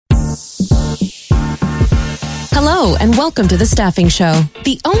Hello, and welcome to The Staffing Show,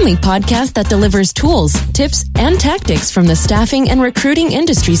 the only podcast that delivers tools, tips, and tactics from the staffing and recruiting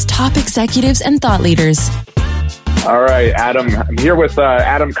industry's top executives and thought leaders. All right, Adam. I'm here with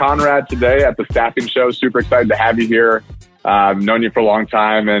Adam Conrad today at The Staffing Show. Super excited to have you here. I've known you for a long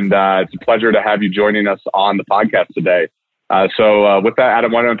time, and it's a pleasure to have you joining us on the podcast today. So with that,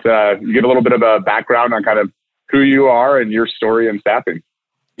 Adam, why don't you give a little bit of a background on kind of who you are and your story in staffing?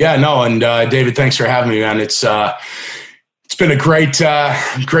 Yeah, no, and David, thanks for having me, man. It's been a great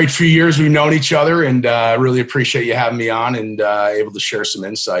few years we've known each other, and really appreciate you having me on and able to share some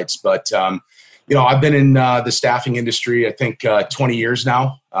insights. But I've been in the staffing industry, I think 20 years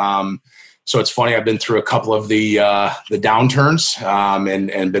now. So it's funny, I've been through a couple of the downturns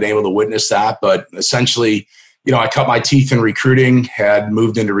and been able to witness that. But essentially, I cut my teeth in recruiting, had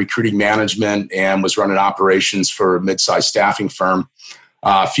moved into recruiting management, and was running operations for a mid-sized staffing firm.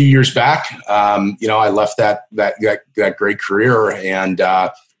 A few years back, I left that great career and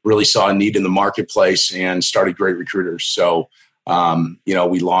really saw a need in the marketplace and started Great Recruiters. So,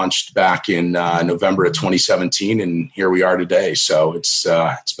 we launched back in November of 2017, and here we are today. So it's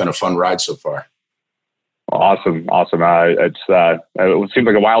been a fun ride so far. Awesome. It seems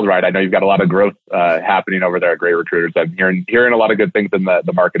like a wild ride. I know you've got a lot of growth happening over there at Great Recruiters. I'm hearing a lot of good things in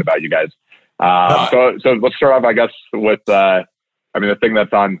the market about you guys. So let's start off, I guess, with the thing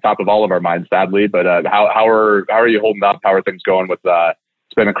that's on top of all of our minds, sadly. But how are you holding up? How are things going with?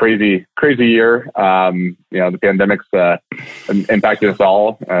 It's been a crazy year. The pandemic's impacted us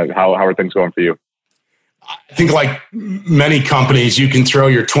all. How are things going for you? I think like many companies, you can throw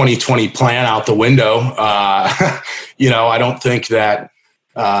your 2020 plan out the window. I don't think that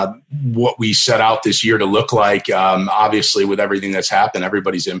what we set out this year to look like, obviously with everything that's happened,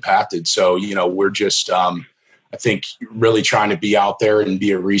 everybody's impacted. So, we're just, I think really trying to be out there and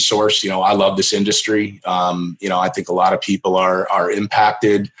be a resource. I love this industry. I think a lot of people are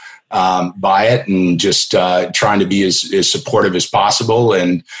impacted by it, and just trying to be as supportive as possible.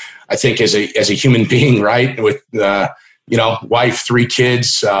 And I think as a human being, right, with wife, 3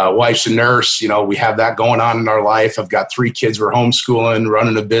 kids, wife's a nurse. We have that going on in our life. I've got 3 kids. We're homeschooling,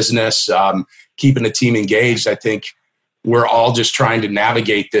 running a business, keeping the team engaged. I think we're all just trying to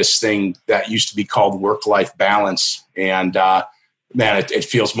navigate this thing that used to be called work-life balance. And it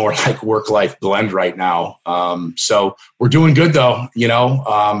feels more like work-life blend right now. So we're doing good though.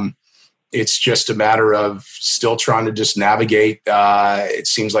 It's just a matter of still trying to just navigate. It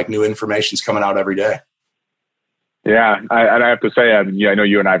seems like new information's coming out every day. Yeah. And I have to say, I know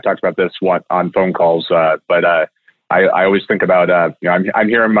you and I have talked about this on phone calls, but I always think about, I'm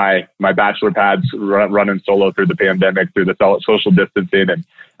here in my bachelor pads running solo through the pandemic, through the social distancing, and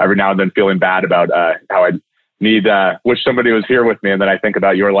every now and then feeling bad about how I wish somebody was here with me. And then I think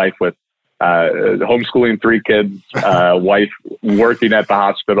about your life with homeschooling 3 kids, wife working at the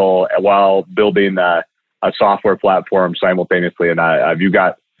hospital while building a software platform simultaneously. And you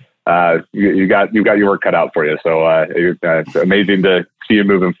got your work cut out for you. So it's amazing to see you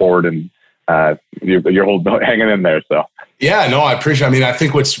moving forward, and you're hanging in there. So yeah, no, I appreciate it. I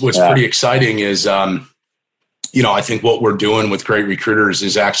think what's pretty exciting is, I think what we're doing with Great Recruiters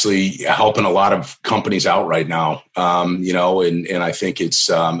is actually helping a lot of companies out right now. And I think it's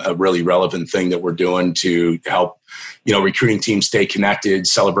a really relevant thing that we're doing to help, recruiting teams stay connected,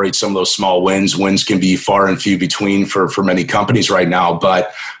 celebrate some of those small wins. Wins can be far and few between for many companies right now,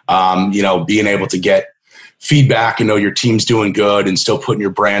 but, being able to get feedback and know your team's doing good and still putting your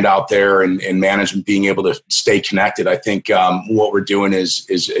brand out there, and management being able to stay connected. I think what we're doing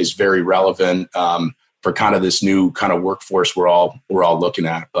is very relevant for kind of this new kind of workforce we're all looking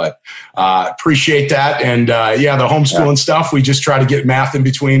at. But appreciate that. And the homeschooling stuff, we just try to get math in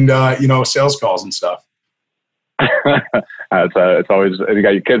between sales calls and stuff. It's always, you got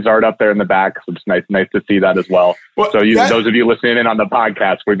your kids art up there in the back, so it's nice to see that as well. So those of you listening in on the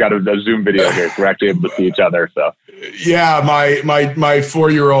podcast, we've got a Zoom video here, so we're actually able to see each other. So yeah, my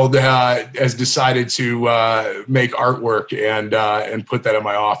 4-year-old has decided to make artwork and put that in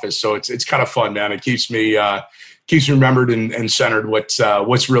my office. So it's kind of fun, man. It keeps me remembered and centered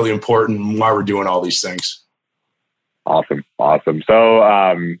what's really important and why we're doing all these things. Awesome. So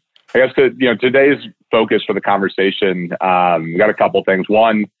I guess today's focus for the conversation, we got a couple things.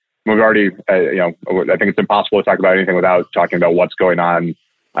 One, we've already, I think it's impossible to talk about anything without talking about what's going on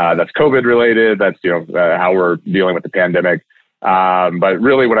that's COVID related. That's, how we're dealing with the pandemic. But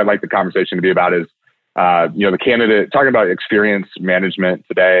really what I'd like the conversation to be about is, the candidate, talking about experience management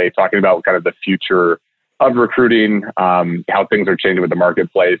today, talking about kind of the future of recruiting, how things are changing with the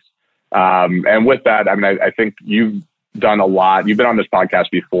marketplace. And with that, I think you've done a lot. You've been on this podcast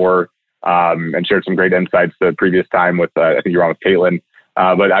before. and shared some great insights the previous time with, I think you were on with Caitlin.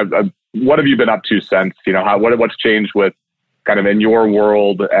 But what have you been up to since, what's changed with kind of in your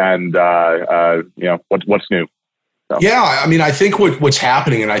world and, what's new? So. Yeah, I mean, I think what's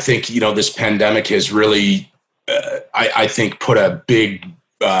happening, and I think, this pandemic has really, I think, put a big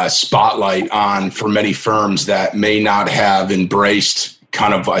spotlight on for many firms that may not have embraced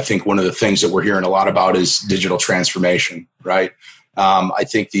kind of, I think one of the things that we're hearing a lot about is digital transformation, right? I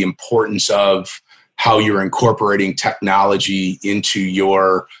think the importance of how you're incorporating technology into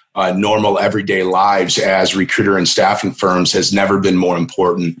your normal everyday lives as recruiter and staffing firms has never been more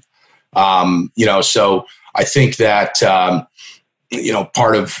important. So I think that,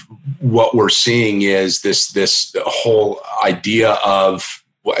 part of what we're seeing is this whole idea of,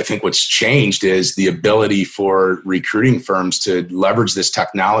 I think what's changed is the ability for recruiting firms to leverage this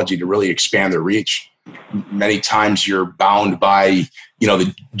technology to really expand their reach. Many times you're bound by,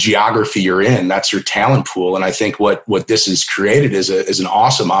 the geography you're in. That's your talent pool. And I think what this has created is an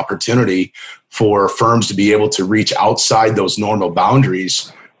awesome opportunity for firms to be able to reach outside those normal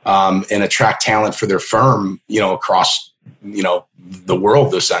boundaries and attract talent for their firm, across, the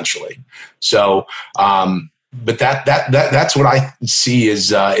world essentially. So, but that's what I see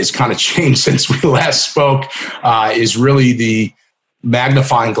is kind of changed since we last spoke, is really the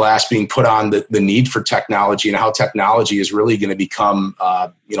magnifying glass being put on the need for technology and how technology is really going to become,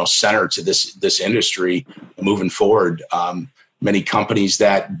 center to this industry moving forward. Many companies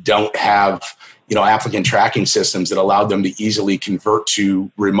that don't have, applicant tracking systems that allowed them to easily convert to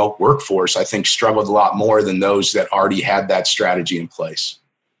remote workforce, I think struggled a lot more than those that already had that strategy in place.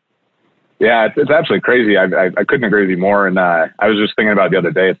 Yeah, it's absolutely crazy. I couldn't agree with you more. And I was just thinking about it the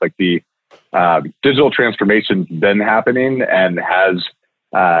other day. It's like the digital transformation's been happening and has,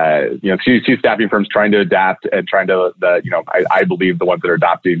 you see staffing firms trying to adapt and trying to, I believe the ones that are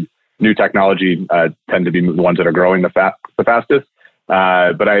adopting new technology tend to be the ones that are growing the fastest.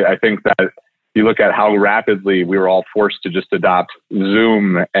 But I think that you look at how rapidly we were all forced to just adopt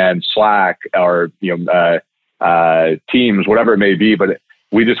Zoom and Slack or, Teams, whatever it may be. But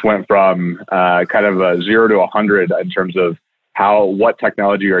we just went from kind of a 0 to 100 in terms of what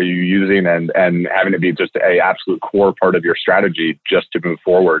technology are you using and having it be just a absolute core part of your strategy just to move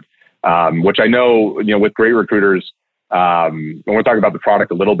forward. Which I know, with great recruiters, when we're talking about the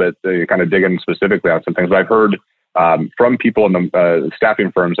product a little bit, you kind of dig in specifically on some things. But I've heard from people in the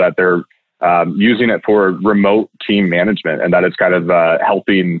staffing firms that they're using it for remote team management, and that it's kind of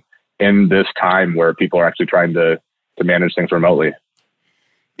helping in this time where people are actually trying to manage things remotely.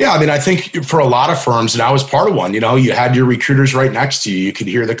 Yeah, I mean, I think for a lot of firms, and I was part of one, you had your recruiters right next to you. You could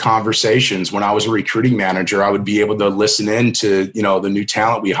hear the conversations. When I was a recruiting manager, I would be able to listen in to, the new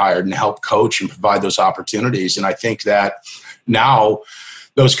talent we hired and help coach and provide those opportunities. And I think that now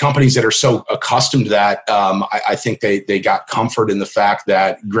those companies that are so accustomed to that, I think they got comfort in the fact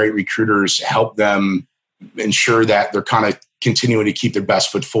that great recruiters help them ensure that they're kind of continuing to keep their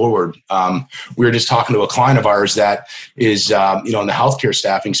best foot forward. We were just talking to a client of ours that is, in the healthcare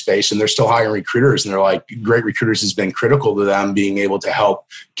staffing space, and they're still hiring recruiters. And they're like, great recruiters has been critical to them being able to help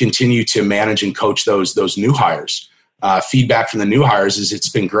continue to manage and coach those new hires. Feedback from the new hires is it's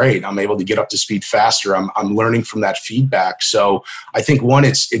been great. I'm able to get up to speed faster. I'm learning from that feedback. So I think one,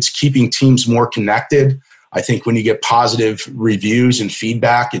 it's keeping teams more connected. I think when you get positive reviews and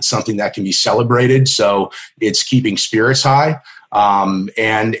feedback, it's something that can be celebrated. So it's keeping spirits high.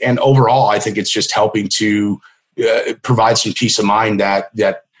 And overall, I think it's just helping to provide some peace of mind that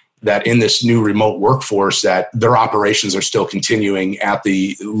in this new remote workforce, that their operations are still continuing at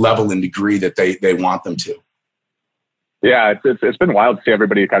the level and degree that they want them to. Yeah, it's been wild to see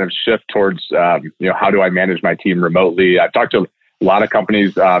everybody kind of shift towards, how do I manage my team remotely? I've talked to a lot of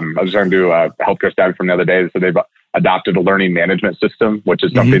companies. I was talking to a healthcare staff from the other day. So they've adopted a learning management system, which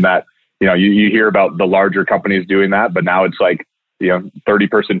is something that, you hear about the larger companies doing that, but now it's like,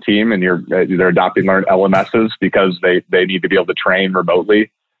 30-person team and they're adopting LMSs because they need to be able to train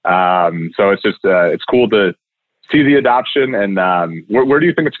remotely. So it's just, it's cool to see the adoption. And where do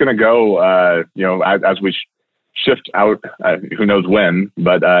you think it's going to go, as we shift out, who knows when,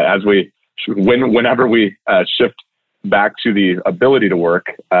 but whenever we shift back to the ability to work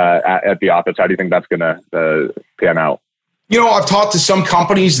at the office, how do you think that's going to pan out? I've talked to some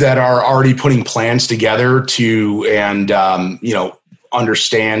companies that are already putting plans together to,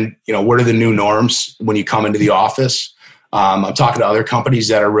 understand, what are the new norms when you come into the office. I'm talking to other companies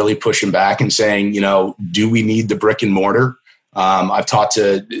that are really pushing back and saying, do we need the brick and mortar? I've talked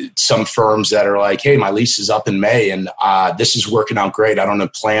to some firms that are like, hey, my lease is up in May and this is working out great. I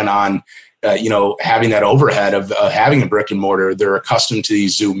don't plan on having that overhead of having a brick and mortar. They're accustomed to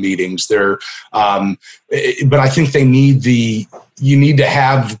these Zoom meetings. But I think you need to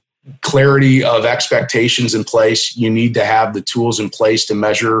have clarity of expectations in place. You need to have the tools in place to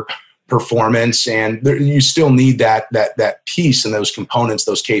measure performance, and you still need that piece and those components,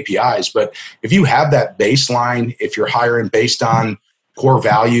 those KPIs. But if you have that baseline, if you're hiring based on core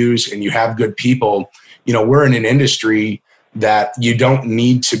values and you have good people, we're in an industry that you don't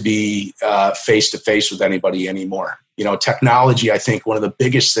need to be face-to-face with anybody anymore. Technology, I think one of the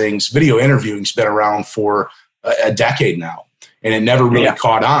biggest things, video interviewing's been around for a decade now, and it never really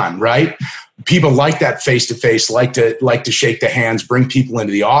caught on, right? People like that face-to-face, like to shake the hands, bring people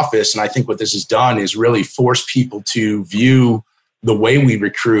into the office. And I think what this has done is really force people to view the way we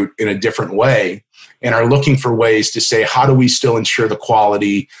recruit in a different way, and are looking for ways to say, how do we still ensure the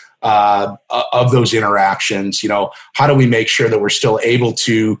quality of those interactions? How do we make sure that we're still able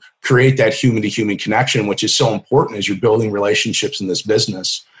to create that human-to-human connection, which is so important as you're building relationships in this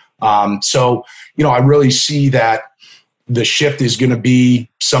business? So I really see that the shift is going to be,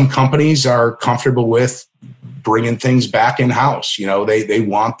 some companies are comfortable with bringing things back in-house. They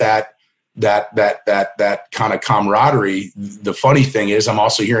want that kind of camaraderie. The funny thing is, I'm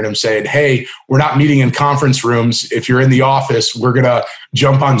also hearing them saying, hey, we're not meeting in conference rooms. If you're in the office, we're going to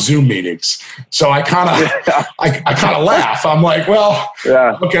jump on Zoom meetings. So I kind of laugh. I'm like, well,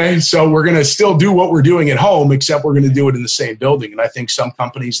 okay, so we're going to still do what we're doing at home, except we're going to do it in the same building. And I think some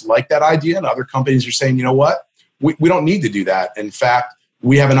companies like that idea, and other companies are saying, you know what? We don't need to do that. In fact,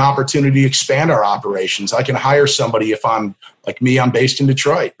 we have an opportunity to expand our operations. I can hire somebody, if I'm like me, I'm based in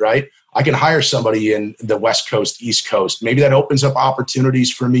Detroit, right? I can hire somebody in the West Coast, East Coast. Maybe that opens up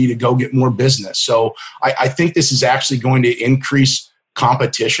opportunities for me to go get more business. So I think this is actually going to increase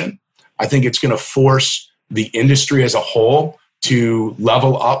competition. I think it's going to force the industry as a whole to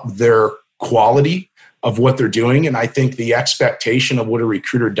level up their quality of what they're doing. And I think the expectation of what a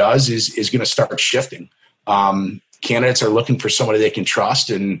recruiter does is going to start shifting. Candidates are looking for somebody they can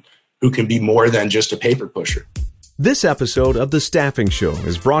trust and who can be more than just a paper pusher. This episode of The Staffing Show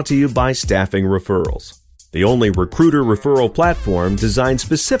is brought to you by Staffing Referrals, the only recruiter referral platform designed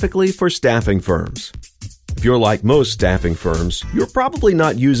specifically for staffing firms. If you're like most staffing firms, you're probably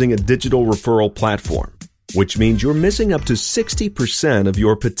not using a digital referral platform, which means you're missing up to 60% of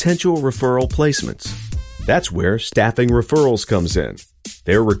your potential referral placements. That's where Staffing Referrals comes in.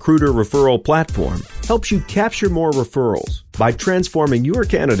 Their recruiter referral platform helps you capture more referrals by transforming your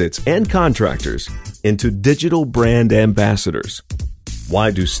candidates and contractors into digital brand ambassadors.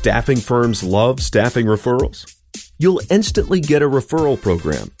 Why do staffing firms love Staffing Referrals? You'll instantly get a referral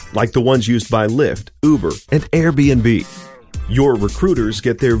program like the ones used by Lyft, Uber, and Airbnb. Your recruiters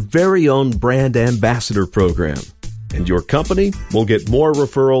get their very own brand ambassador program, and your company will get more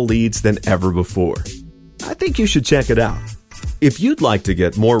referral leads than ever before. I think you should check it out. If you'd like to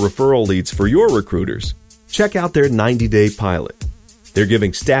get more referral leads for your recruiters, check out their 90-day pilot. They're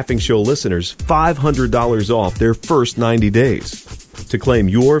giving Staffing Show listeners $500 off their first 90 days. To claim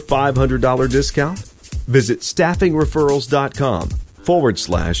your $500 discount, visit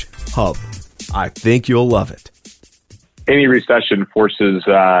staffingreferrals.com/hub. I think you'll love it. Any recession forces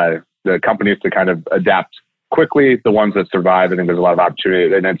the companies to kind of adapt quickly. The ones that survive, I think there's a lot of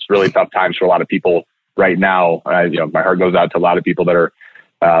opportunity, and it's really tough times for a lot of people right now. My heart goes out to a lot of people that are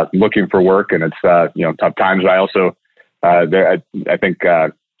looking for work, and it's tough times. But I also, I think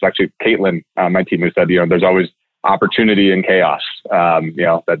it's actually Caitlin, my team, who said, there's always opportunity in chaos.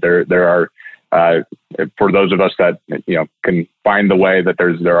 That there are for those of us that can find the way, that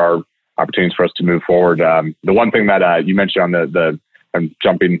there are opportunities for us to move forward. The one thing that you mentioned on I'm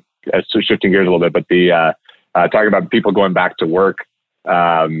shifting gears a little bit, but talking about people going back to work.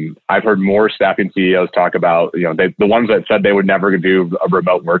 I've heard more staffing CEOs talk about, the ones that said they would never do a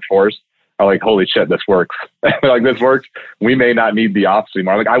remote workforce are like, holy shit, this works. Like, this works. We may not need the office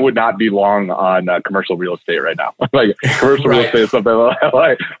anymore. Like, I would not be long on commercial real estate right now. Like, commercial real estate is something like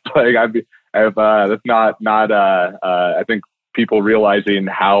that's not I think people realizing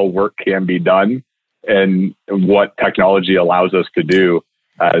how work can be done and what technology allows us to do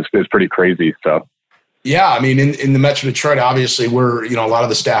is pretty crazy. So. Yeah, I mean, in the Metro Detroit, obviously, we're, a lot of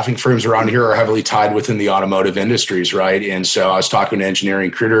the staffing firms around here are heavily tied within the automotive industries, right? And so I was talking to an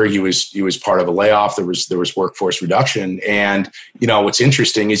engineering recruiter. He was part of a layoff. There was workforce reduction. And, what's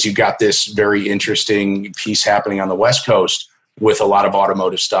interesting is you've got this very interesting piece happening on the West Coast with a lot of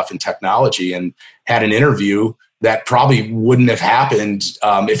automotive stuff and technology, and had an interview that probably wouldn't have happened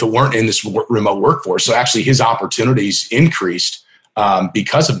if it weren't in this remote workforce. So actually his opportunities increased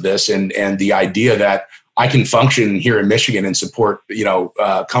because of this, and the idea that I can function here in Michigan and support,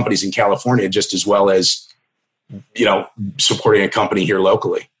 companies in California just as well as, supporting a company here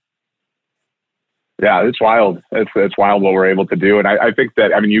locally. Yeah, it's wild. It's wild what we're able to do. And I think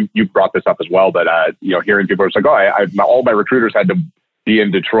that, you brought this up as well, but, hearing people, it's like, all my recruiters had to be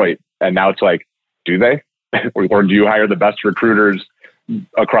in Detroit. And now it's like, do they? Or do you hire the best recruiters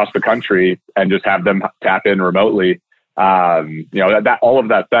across the country and just have them tap in remotely? That all of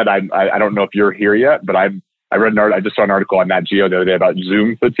that said, I don't know if you're here yet, but I just saw an article on Nat Geo the other day about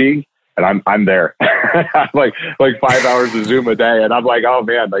Zoom fatigue. And I'm there. like 5 hours of Zoom a day. And I'm like, oh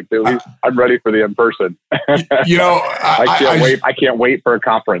man, like at least I'm ready for the in-person. I can't wait for a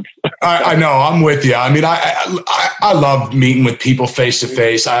conference. I know, I'm with you. I love meeting with people face to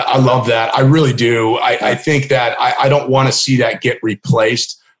face. I love that. I really do. I think that I don't want to see that get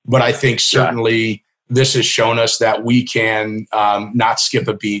replaced, but I think certainly this has shown us that we can not skip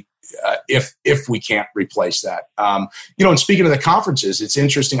a beat. If we can't replace that. And speaking of the conferences, it's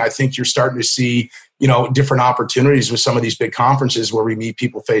interesting. I think you're starting to see, different opportunities with some of these big conferences where we meet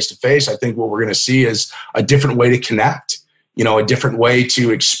people face to face. I think what we're going to see is a different way to connect, a different way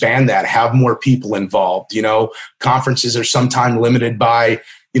to expand that, have more people involved. Conferences are sometimes limited by,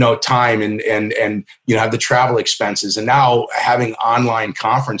 time and have the travel expenses. And now having online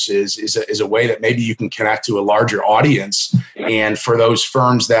conferences is a way that maybe you can connect to a larger audience. And for those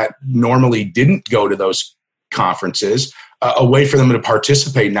firms that normally didn't go to those conferences, a way for them to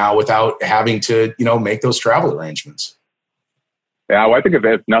participate now without having to, make those travel arrangements. Yeah, well, I think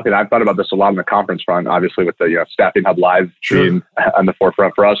if nothing, I've thought about this a lot on the conference front, obviously with the Staffing Hub Live being on the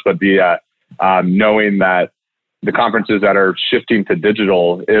forefront for us, but the knowing that the conferences that are shifting to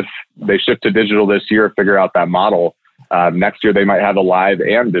digital, if they shift to digital this year, figure out that model, next year they might have a live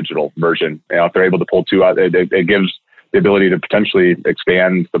and digital version. If they're able to pull two out, it gives the ability to potentially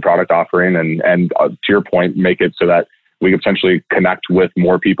expand the product offering and to your point, make it so that we can potentially connect with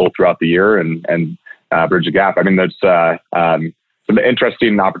more people throughout the year and bridge the gap. There's some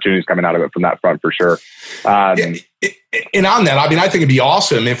interesting opportunities coming out of it from that front for sure. And on that, I think it'd be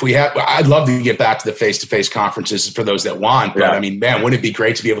awesome if I'd love to get back to the face-to-face conferences for those that want, but man, wouldn't it be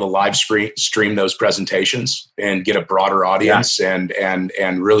great to be able to live stream those presentations and get a broader audience and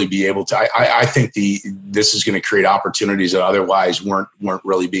really be able to, I think this is going to create opportunities that otherwise weren't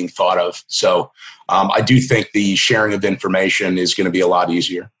really being thought of. So I do think the sharing of information is going to be a lot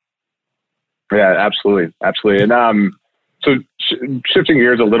easier. Yeah, absolutely. Absolutely. And, so shifting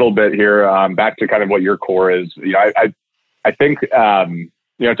gears a little bit here, back to kind of what your core is, I think,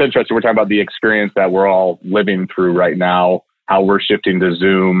 it's interesting. We're talking about the experience that we're all living through right now, how we're shifting to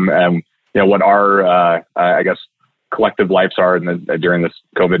Zoom and, what our, I guess, collective lives are during this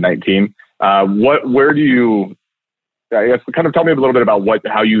COVID-19. Where do you, I guess, kind of tell me a little bit about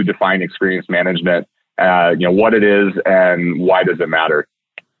how you define experience management, what it is and why does it matter?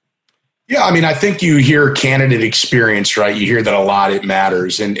 Yeah, I think you hear candidate experience, right? You hear that a lot, it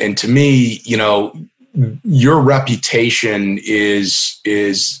matters. And to me, your reputation is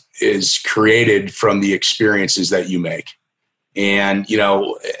created from the experiences that you make. And,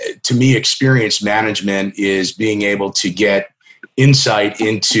 to me, experience management is being able to get insight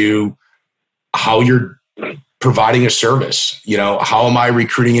into how you're providing a service. How am I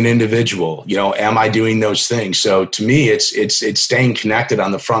recruiting an individual? Am I doing those things? So to me, it's staying connected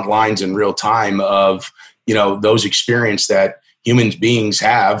on the front lines in real time of, those experience that human beings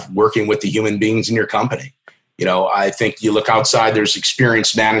have working with the human beings in your company. I think you look outside, there's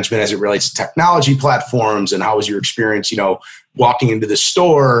experience management as it relates to technology platforms and how was your experience, walking into the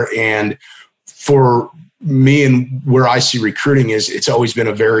store. And for me and where I see recruiting is it's always been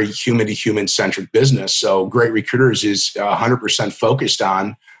a very human to human centric business. So Great Recruiters is 100% focused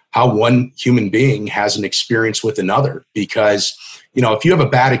on how one human being has an experience with another. Because, if you have a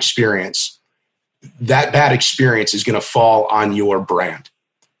bad experience, that bad experience is going to fall on your brand,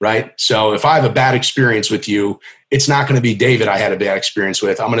 right? So if I have a bad experience with you, it's not going to be David I had a bad experience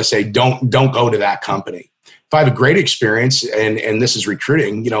with. I'm going to say, don't go to that company. If I have a great experience and this is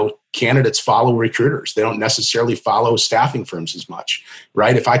recruiting, candidates follow recruiters. They don't necessarily follow staffing firms as much,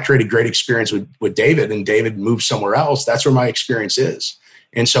 right? If I create a great experience with David and David moves somewhere else, that's where my experience is.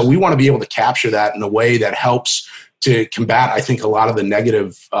 And so we want to be able to capture that in a way that helps to combat, I think, a lot of the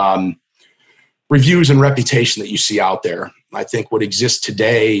negative reviews and reputation that you see out there. I think what exists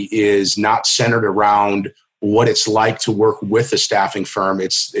today is not centered around what it's like to work with a staffing firm.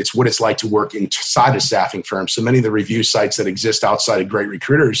 It's what it's like to work inside a staffing firm. So many of the review sites that exist outside of Great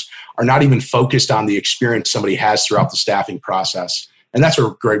Recruiters are not even focused on the experience somebody has throughout the staffing process. And that's where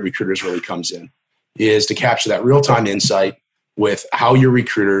Great Recruiters really comes in, is to capture that real-time insight, with how your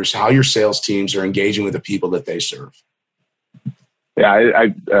recruiters, how your sales teams are engaging with the people that they serve. Yeah,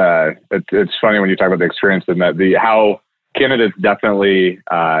 it's funny when you talk about the experience and that how candidates definitely,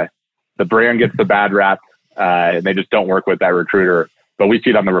 the brand gets the bad rap, and they just don't work with that recruiter. But we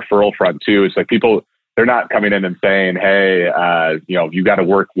see it on the referral front too. It's like people, they're not coming in and saying, hey, you got to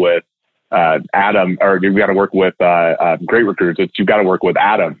work with Adam, or you got to work with great recruiters. It's you got to work with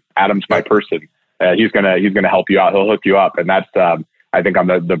Adam. Adam's my person. He's gonna help you out. He'll hook you up. And that's I think on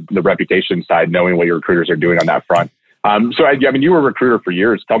the reputation side, knowing what your recruiters are doing on that front. So I mean, you were a recruiter for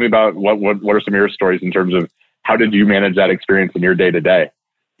years. Tell me about what are some of your stories in terms of how did you manage that experience in your day to day?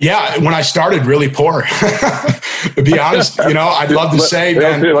 Yeah, when I started, really poor. To be honest, I'd love to say,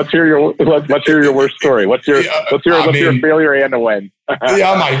 man. Let's hear your worst story. What's your failure and a win?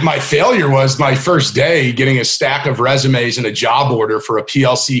 Yeah, my failure was my first day getting a stack of resumes and a job order for a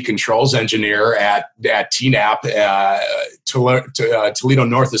PLC controls engineer at TNAP, Toledo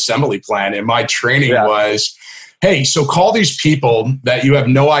North Assembly Plant, and my training was, hey, so call these people that you have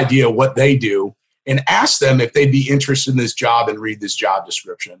no idea what they do and ask them if they'd be interested in this job and read this job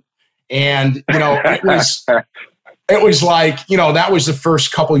description. And, it was like, that was the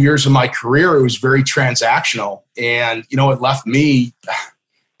first couple of years of my career. It was very transactional. And,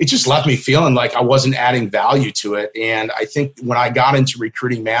 it just left me feeling like I wasn't adding value to it. And I think when I got into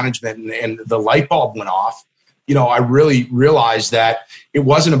recruiting management and the light bulb went off, I really realized that it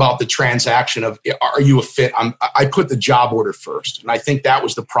wasn't about the transaction of, are you a fit? I put the job order first. And I think that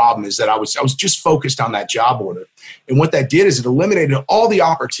was the problem, is that I was just focused on that job order. And what that did is it eliminated all the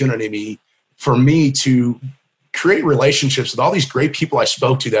opportunity for me to create relationships with all these great people I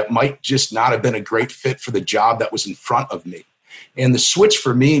spoke to that might just not have been a great fit for the job that was in front of me. And the switch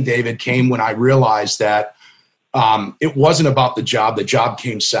for me, David, came when I realized that it wasn't about the job. The job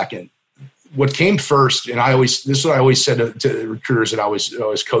came second. What came first, and this is what I always said to recruiters that I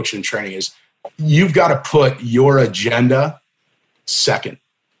was coaching and training, is you've got to put your agenda second.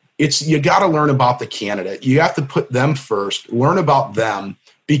 You got to learn about the candidate. You have to put them first, learn about them,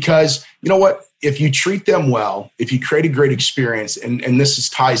 because you know what? If you treat them well, if you create a great experience, and this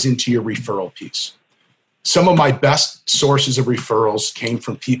ties into your referral piece. Some of my best sources of referrals came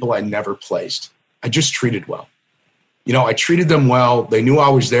from people I never placed. I just treated well. I treated them well. They knew I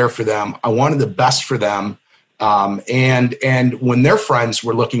was there for them. I wanted the best for them. And when their friends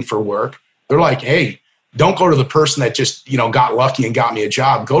were looking for work, they're like, hey, don't go to the person that just, got lucky and got me a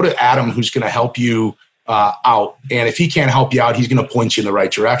job. Go to Adam, who's going to help you out. And if he can't help you out, he's going to point you in the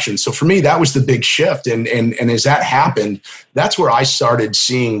right direction. So for me, that was the big shift. And as that happened, that's where I started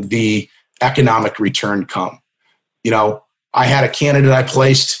seeing the economic return come. I had a candidate I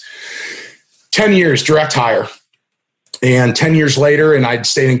placed 10 years direct hire. And 10 years later, and I'd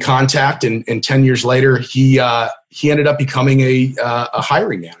stayed in contact, and 10 years later, he ended up becoming a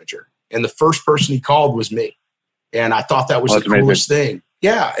hiring manager. And the first person he called was me. And I thought that was the coolest thing.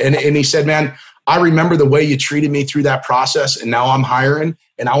 Yeah. And he said, man, I remember the way you treated me through that process, and now I'm hiring,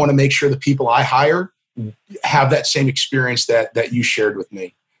 and I want to make sure the people I hire have that same experience that you shared with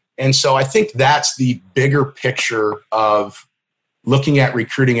me. And so I think that's the bigger picture of looking at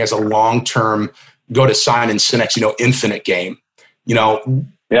recruiting as a long-term, go to Simon Sinek's, infinite game.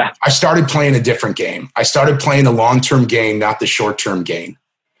 I started playing a different game. I started playing the long-term game, not the short-term gain.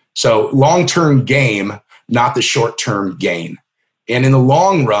 So long-term game, not the short-term gain. And in the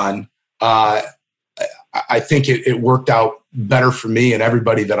long run, I think it worked out better for me and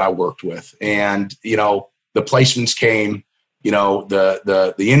everybody that I worked with. And, the placements came,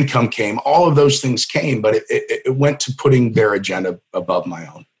 the income came, all of those things came, but it went to putting their agenda above my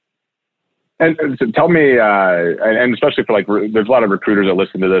own. And so tell me, and especially for there's a lot of recruiters that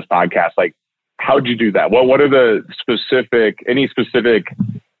listen to this podcast. How'd you do that? Well, what are the any specific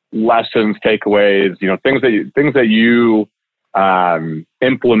lessons, takeaways? Things that you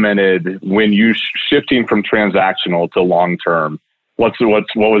implemented when you shifting from transactional to long term. What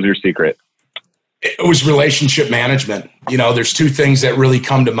was your secret? It was relationship management. There's two things that really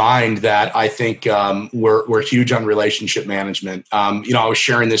come to mind that I think were huge on relationship management. I was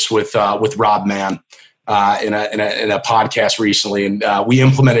sharing this with Rob Mann in a podcast recently, and we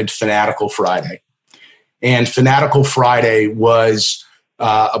implemented Fanatical Friday. And Fanatical Friday was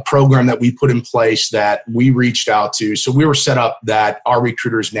a program that we put in place that we reached out to. So we were set up that our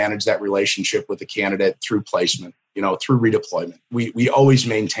recruiters manage that relationship with the candidate through placement. Through redeployment. We always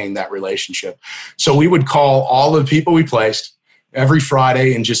maintain that relationship. So we would call all the people we placed every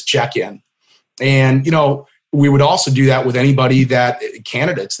Friday and just check in. And, we would also do that with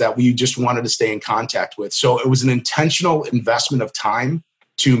candidates that we just wanted to stay in contact with. So it was an intentional investment of time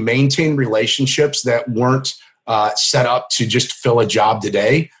to maintain relationships that weren't set up to just fill a job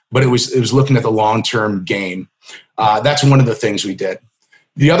today, but it was looking at the long-term game. That's one of the things we did.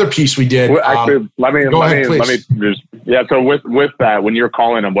 The other piece we did. Well, actually, let me just, so with that, when you're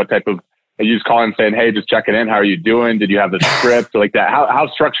calling them, what type of, you just calling saying, hey, just checking in. How are you doing? Did you have the script or like that? How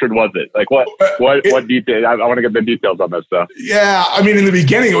structured was it? Like what detail? I want to get the details on this stuff. Yeah. I mean, in the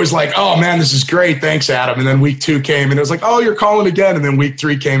beginning, it was like, oh man, this is great. Thanks, Adam. And then week 2 came and it was like, oh, you're calling again. And then week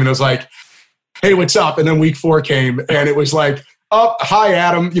 3 came and it was like, hey, what's up? And then week 4 came and it was like, oh, hi,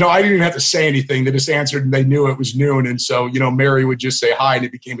 Adam. I didn't even have to say anything. They just answered and they knew it was noon. And so, Mary would just say hi and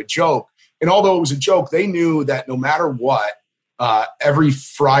it became a joke. And although it was a joke, they knew that no matter what, every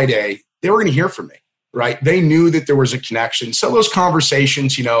Friday, they were going to hear from me, right? They knew that there was a connection. So those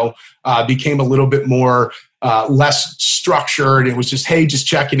conversations, became a little bit more, less structured. It was just, hey, just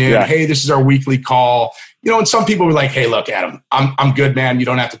checking in. Yeah. Hey, this is our weekly call. And some people were like, hey, look, Adam, I'm good, man. You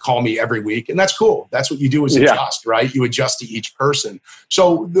don't have to call me every week. And that's cool. That's what you do is adjust, right? You adjust to each person.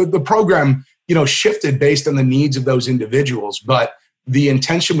 So the program, shifted based on the needs of those individuals, but the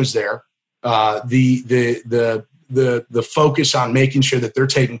intention was there. The focus on making sure that they're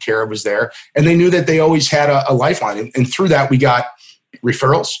taken care of was there. And they knew that they always had a lifeline. And through that, we got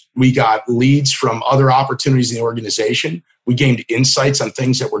referrals. We got leads from other opportunities in the organization. We gained insights on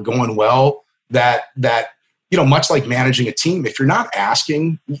things that were going well that much like managing a team, if you're not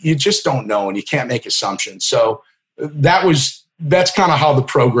asking, you just don't know and you can't make assumptions. So that's kind of how the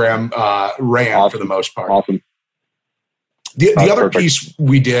program ran for the most part. Awesome. The other piece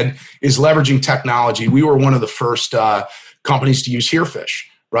we did is leveraging technology. We were one of the first companies to use Herefish,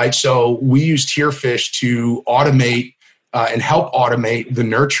 right? So we used Herefish to automate and help automate the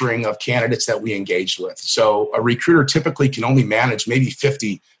nurturing of candidates that we engaged with. So a recruiter typically can only manage maybe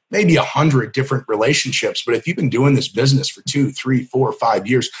 50, maybe 100 different relationships. But if you've been doing this business for 2, 3, 4, 5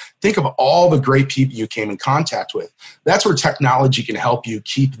 years, think of all the great people you came in contact with. That's where technology can help you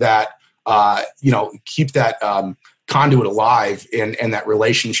keep that, conduit alive and that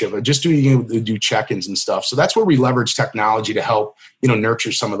relationship of just being able to do check-ins and stuff. So that's where we leverage technology to help,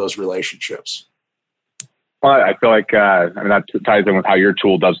 nurture some of those relationships. Well, I feel like, that ties in with how your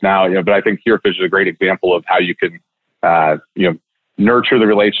tool does now, but I think Herefish is a great example of how you can, nurture the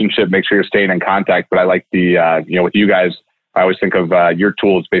relationship, make sure you're staying in contact. But I like the, with you guys, I always think of your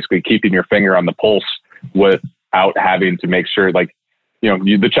tool as basically keeping your finger on the pulse without having to make sure, like,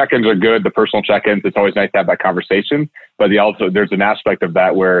 the check-ins are good, the personal check-ins, it's always nice to have that conversation. But there's an aspect of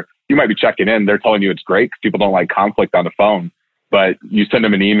that where you might be checking in, they're telling you it's great because people don't like conflict on the phone, but you send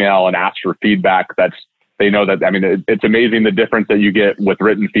them an email and ask for feedback. They know that, it's amazing the difference that you get with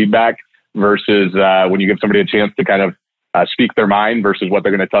written feedback versus when you give somebody a chance to kind of speak their mind versus what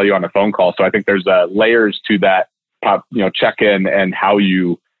they're going to tell you on a phone call. So I think there's layers to that, check-in and how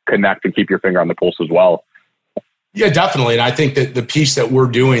you connect and keep your finger on the pulse as well. Yeah, definitely. And I think that the piece that we're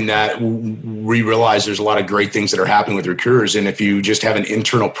doing that we realize there's a lot of great things that are happening with recruiters. And if you just have an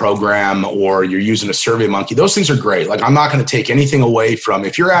internal program or you're using a Survey Monkey, those things are great. Like, I'm not going to take anything away from,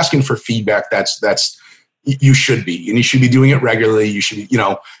 if you're asking for feedback, you should be, and you should be doing it regularly. You should,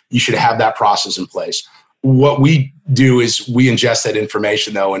 you should have that process in place. What we do is we ingest that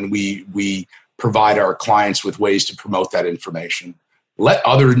information though, and we provide our clients with ways to promote that information. Let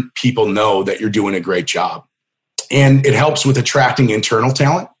other people know that you're doing a great job. And it helps with attracting internal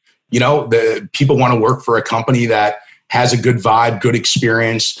talent. The people want to work for a company that has a good vibe, good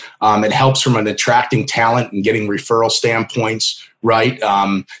experience. It helps from an attracting talent and getting referral standpoints, right?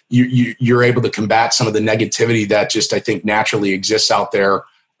 You're able to combat some of the negativity that just, I think, naturally exists out there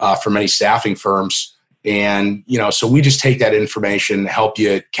for many staffing firms. And, so we just take that information, help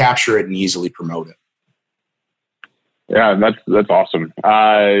you capture it and easily promote it. Yeah, that's awesome.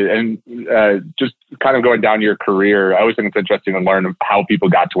 And just kind of going down your career, I always think it's interesting to learn how people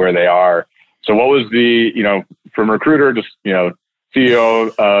got to where they are. So what was the, from recruiter to,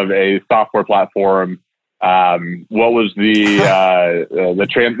 CEO of a software platform, what was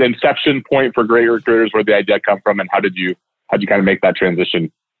the inception point for Great Recruiters, where the idea come from, and how'd you kind of make that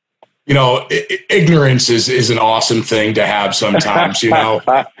transition? Ignorance is an awesome thing to have sometimes,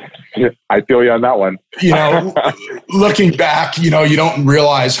 I feel you on that one. Looking back, you don't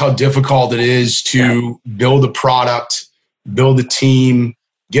realize how difficult it is to build a product, build a team,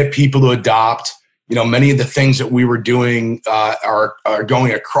 get people to adopt. Many of the things that we were doing are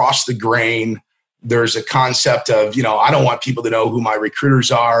going across the grain. There's a concept of, I don't want people to know who my recruiters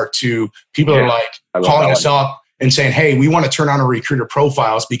are, to people are like calling us up and saying, hey, we want to turn on our recruiter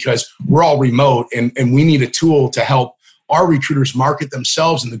profiles because we're all remote and we need a tool to help our recruiters market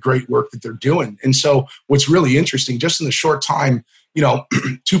themselves and the great work that they're doing. And so what's really interesting, just in the short time,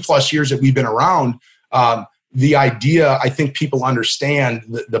 2+ years that we've been around, the idea, I think people understand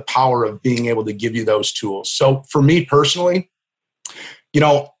the power of being able to give you those tools. So for me personally,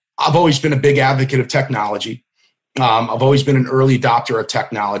 I've always been a big advocate of technology. I've always been an early adopter of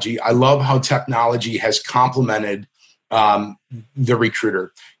technology. I love how technology has complemented the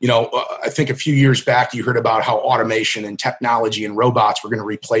recruiter. I think a few years back, you heard about how automation and technology and robots were going to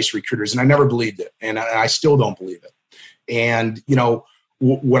replace recruiters. And I never believed it. And I still don't believe it. And,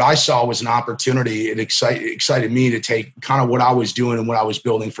 what I saw was an opportunity. It excited me to take kind of what I was doing and what I was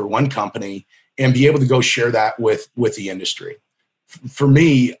building for one company and be able to go share that with the industry. For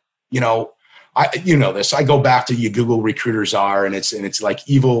me, this. I go back to you Google recruiters are, and it's like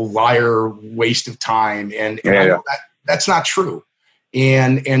evil, liar, waste of time, and I know that's not true.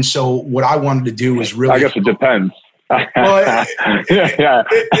 And so what I wanted to do was really. I guess it depends. Well,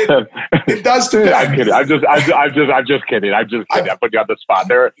 it does depend. Yeah, I'm kidding. I'm just kidding. I'm putting you on the spot.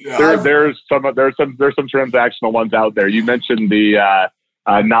 There's some transactional ones out there. You mentioned the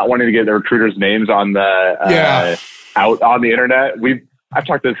not wanting to get the recruiters' names on the out on the internet. I've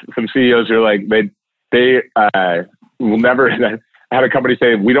talked to some CEOs who are like they will never. I had a company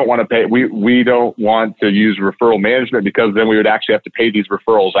say we don't want to pay. We don't want to use referral management because then we would actually have to pay these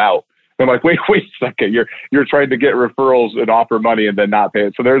referrals out. I'm like, wait a second. You're trying to get referrals and offer money and then not pay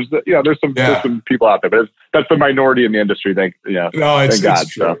it. So there's some people out there, but that's the minority in the industry. Thank God. It's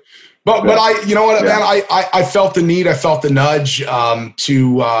true. But I, man, I felt the need, I felt the nudge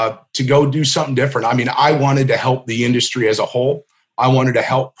to go do something different. I mean, I wanted to help the industry as a whole. I wanted to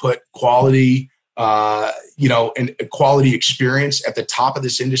help put quality, and quality experience at the top of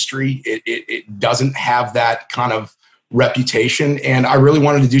this industry. It doesn't have that kind of reputation. And I really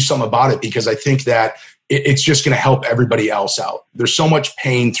wanted to do something about it because I think that it's just going to help everybody else out. There's so much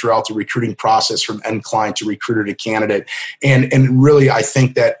pain throughout the recruiting process from end client to recruiter to candidate. And really, I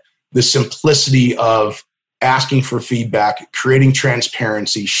think that the simplicity of asking for feedback, creating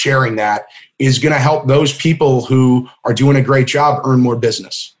transparency, sharing that is going to help those people who are doing a great job earn more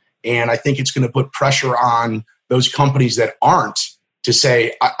business. And I think it's going to put pressure on those companies that aren't to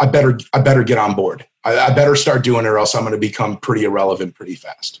say, I better get on board. I better start doing it or else I'm going to become pretty irrelevant pretty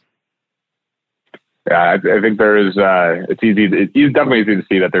fast. Yeah, I think there is, it's definitely easy to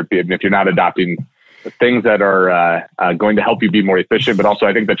see that if you're not adopting things that are going to help you be more efficient, but also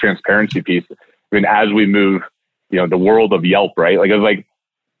I think the transparency piece, I mean, as we move, the world of Yelp, right? Like it was like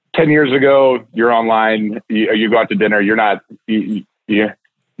 10 years ago, you're online, you go out to dinner,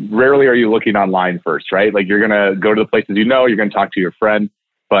 rarely are you looking online first, right? Like you're going to go to the places you're going to talk to your friend,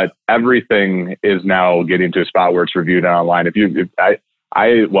 but everything is now getting to a spot where it's reviewed online. Back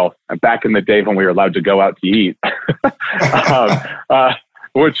in the day when we were allowed to go out to eat,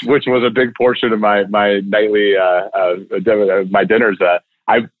 which was a big portion of my nightly my dinners.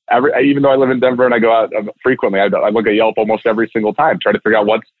 Even though I live in Denver and I go out frequently, I look at Yelp almost every single time, try to figure out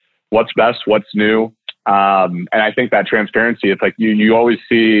what's best, what's new. And I think that transparency, it's like you always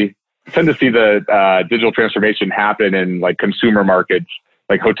tend to see the digital transformation happen in like consumer markets,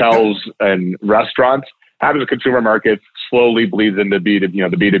 like hotels and restaurants. Happens in consumer markets, slowly bleeds into the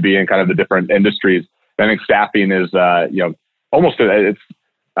B2B and kind of the different industries. I think staffing is, almost it's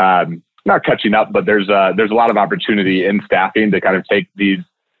not catching up, but there's a lot of opportunity in staffing to kind of take the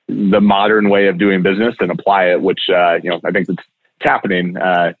modern way of doing business and apply it, which I think it's happening.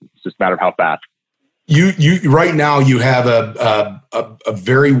 It's just a matter of how fast. You right now you have a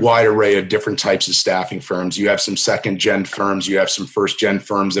very wide array of different types of staffing firms. You have some second gen firms, you have some first gen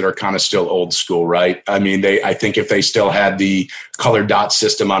firms that are kind of still old school, right? I mean, I think if they still had the color dot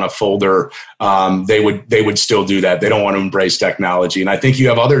system on a folder, they would still do that. They don't want to embrace technology. And I think you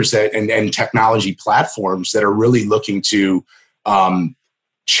have others and technology platforms that are really looking to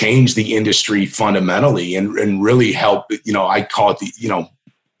change the industry fundamentally and really help. I call it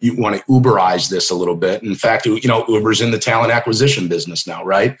you want to Uberize this a little bit. In fact, Uber's in the talent acquisition business now,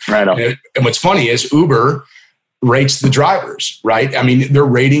 right? Right. And what's funny is Uber rates the drivers, right? I mean, they're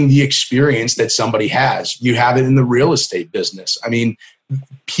rating the experience that somebody has. You have it in the real estate business. I mean,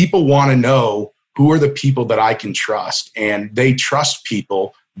 people want to know who are the people that I can trust, and they trust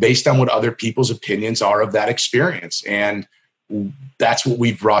people based on what other people's opinions are of that experience. And that's what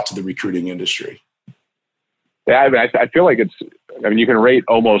we've brought to the recruiting industry. Yeah, I feel like you can rate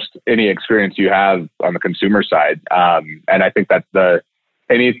almost any experience you have on the consumer side. And I think that's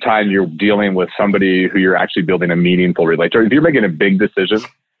anytime you're dealing with somebody who you're actually building a meaningful relationship, if you're making a big decision,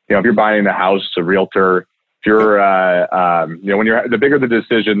 if you're buying a house, a realtor, if you're, the bigger the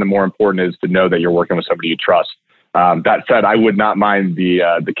decision, the more important it is to know that you're working with somebody you trust. That said, I would not mind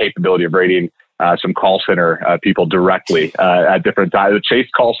the capability of rating some call center people directly at different times. The Chase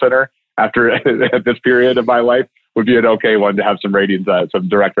call center, after at this period of my life would be an okay one to have some ratings, some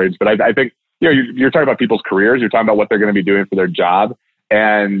direct ratings. But I think, you're talking about people's careers. You're talking about what they're going to be doing for their job,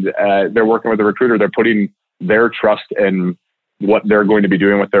 and they're working with a recruiter. They're putting their trust in what they're going to be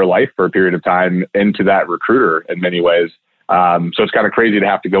doing with their life for a period of time into that recruiter in many ways. So it's kind of crazy to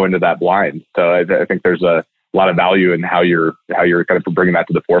have to go into that blind. So I think there's a lot of value in how you're kind of bringing that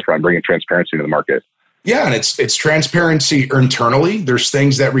to the forefront, bringing transparency to the market. Yeah, and it's transparency internally. There's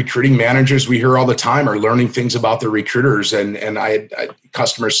things that recruiting managers we hear all the time are learning things about their recruiters, and I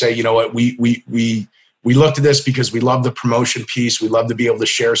customers say, you know what, we looked at this because we love the promotion piece. We love to be able to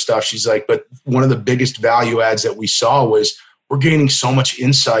share stuff. She's like, but one of the biggest value adds that we saw was we're gaining so much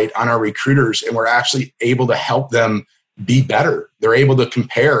insight on our recruiters, and we're actually able to help them be better. They're able to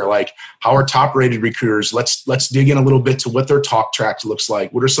compare, like, how are top rated recruiters? Let's dig in a little bit to what their talk track looks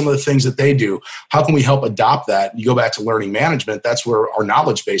like. What are some of the things that they do? How can we help adopt that? You go back to learning management. That's where our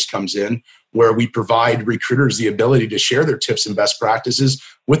knowledge base comes in, where we provide recruiters the ability to share their tips and best practices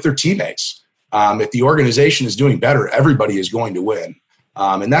with their teammates. If the organization is doing better, everybody is going to win.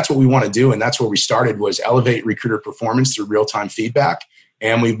 And that's what we want to do. And that's where we started, was elevate recruiter performance through real-time feedback.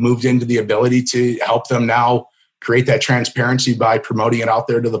 And we've moved into the ability to help them now create that transparency by promoting it out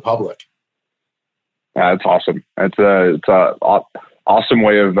there to the public. That's awesome. It's a awesome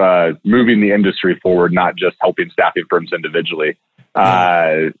way of moving the industry forward, not just helping staffing firms individually.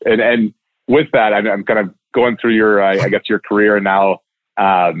 And with that, I'm kind of going through your, I guess, your career now.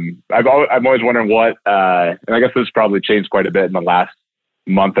 I'm always wondering what, and I guess this has probably changed quite a bit in the last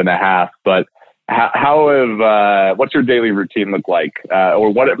month and a half, but what's your daily routine look like?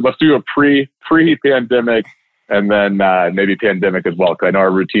 Or let's do a pre-pandemic, and then maybe pandemic as well, because I know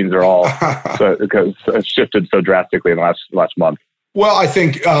our routines are all because it's shifted so drastically in the last month. Well, I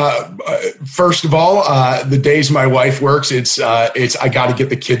think first of all, the days my wife works, it's I got to get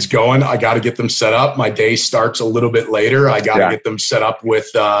the kids going. I got to get them set up. My day starts a little bit later. I got to get them set up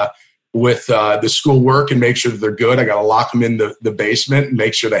with the schoolwork and make sure that they're good. I got to lock them in the basement and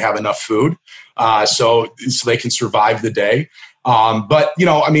make sure they have enough food so they can survive the day. But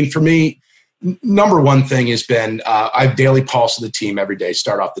for me, number one thing has been I have daily pulse of the team every day.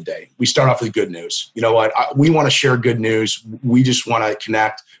 Start off the day. We start off with good news. You know what? We want to share good news. We just want to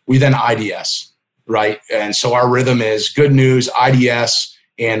connect. We then IDS, right? And so our rhythm is good news, IDS,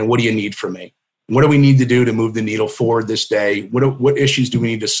 and what do you need from me? What do we need to do to move the needle forward this day? What issues do we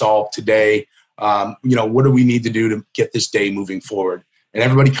need to solve today? What do we need to do to get this day moving forward? And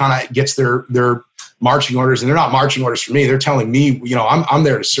everybody kind of gets their marching orders, and they're not marching orders for me. They're telling me, I'm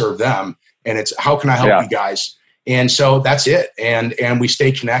there to serve them. And it's, how can I help you guys? And so that's it. And we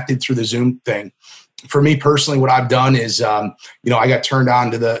stay connected through the Zoom thing. For me personally, what I've done is, I got turned on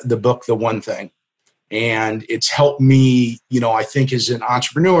to the book, The One Thing. And it's helped me, I think as an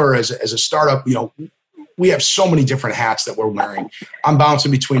entrepreneur, as a startup, we have so many different hats that we're wearing. I'm bouncing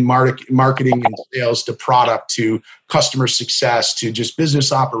between marketing and sales to product to customer success to just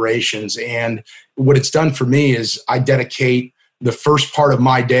business operations. And what it's done for me is I dedicate the first part of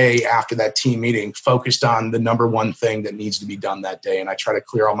my day after that team meeting focused on the number one thing that needs to be done that day. And I try to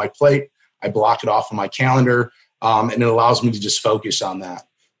clear all my plate. I block it off on my calendar, and it allows me to just focus on that.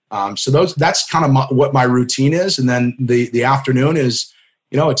 So that's kind of what my routine is. And then the afternoon is,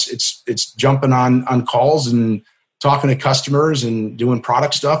 it's jumping on calls and talking to customers and doing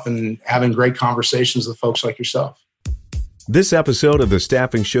product stuff and having great conversations with folks like yourself. This episode of The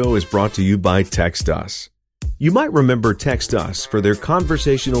Staffing Show is brought to you by Text Us. You might remember Text Us for their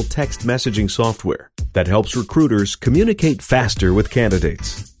conversational text messaging software that helps recruiters communicate faster with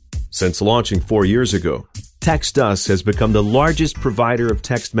candidates. Since launching 4 years ago, Text Us has become the largest provider of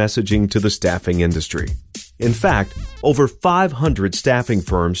text messaging to the staffing industry. In fact, over 500 staffing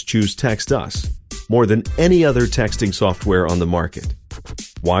firms choose Text Us, more than any other texting software on the market.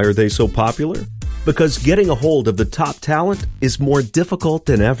 Why are they so popular? Because getting a hold of the top talent is more difficult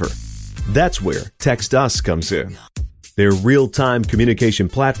than ever. That's where Text Us comes in. Their real-time communication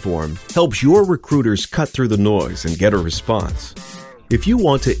platform helps your recruiters cut through the noise and get a response. If you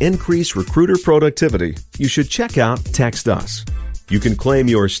want to increase recruiter productivity, you should check out Text Us. You can claim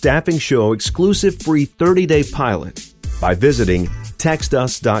your Staffing Show exclusive free 30-day pilot by visiting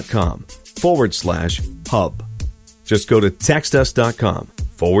textus.com/hub. Just go to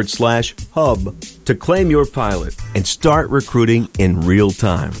textus.com/hub to claim your pilot and start recruiting in real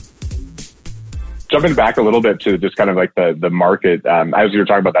time. Jumping back a little bit to just kind of like the market, as you were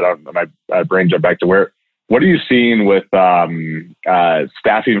talking about that, my brain jumped back to what are you seeing with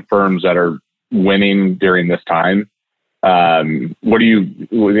staffing firms that are winning during this time? What do you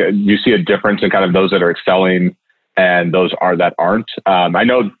see a difference in kind of those that are excelling and those that aren't? I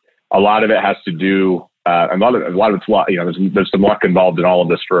know a lot of it has to do, a lot of it's luck. There's some luck involved in all of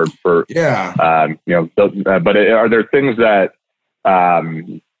this for but are there things that,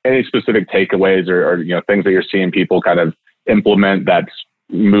 any specific takeaways or things that you're seeing people kind of implement that's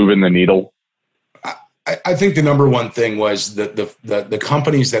moving the needle? I think the number one thing was the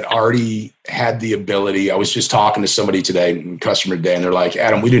companies that already had the ability. I was just talking to somebody today, customer today, and they're like,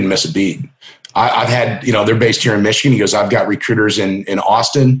 Adam, we didn't miss a beat. I've had, they're based here in Michigan. He goes, I've got recruiters in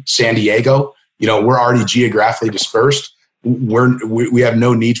Austin, San Diego. We're already geographically dispersed. We have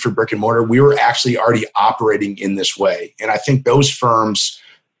no need for brick and mortar. We were actually already operating in this way. And I think those firms,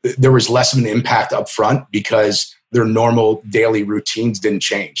 there was less of an impact up front because their normal daily routines didn't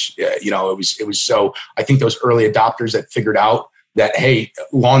change. It was so I think those early adopters that figured out that, hey,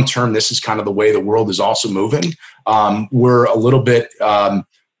 long term, this is kind of the way the world is also moving. We're a little bit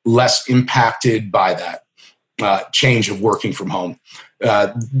less impacted by that change of working from home.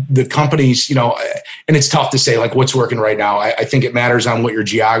 The companies, and it's tough to say like what's working right now. I think it matters on what your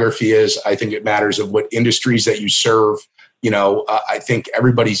geography is. I think it matters of what industries that you serve. I think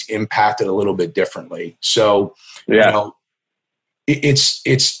everybody's impacted a little bit differently. So,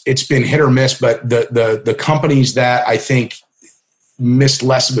 it's been hit or miss, but the companies that I think missed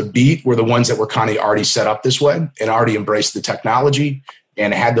less of a beat were the ones that were kind of already set up this way and already embraced the technology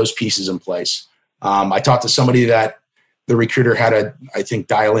and had those pieces in place. I talked to somebody that the recruiter had to, I think,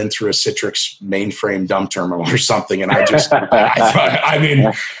 dial in through a Citrix mainframe dump terminal or something. And I just,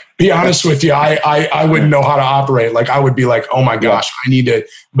 be honest with you, I wouldn't know how to operate. Like I would be like, oh my gosh, I need to,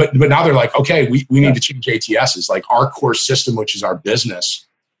 but now they're like, okay, we need to change ATSs. Like our core system, which is our business,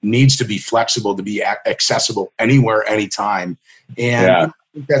 needs to be flexible, to be accessible anywhere, anytime. And I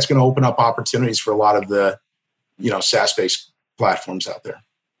think that's going to open up opportunities for a lot of the, SaaS-based platforms out there.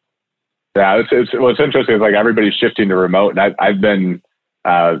 Yeah, what's interesting is like everybody's shifting to remote, and I've been,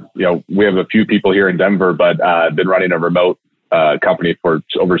 we have a few people here in Denver, but been running a remote company for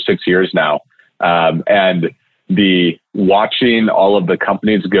over 6 years now, and watching all of the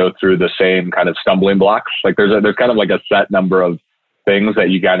companies go through the same kind of stumbling blocks. Like there's kind of like a set number of things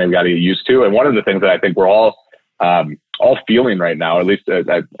that you kind of got to get used to, and one of the things that I think we're all feeling right now, at least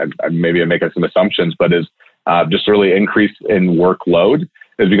maybe I'm making some assumptions, but is just really increase in workload.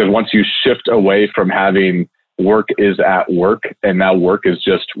 Is because once you shift away from having work is at work and now work is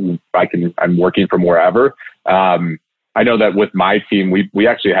just, I'm working from wherever. I know that with my team, we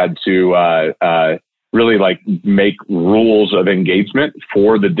actually had to really like make rules of engagement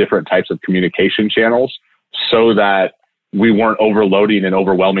for the different types of communication channels so that we weren't overloading and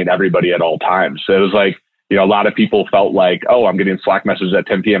overwhelming everybody at all times. So it was like, a lot of people felt like, oh, I'm getting Slack messages at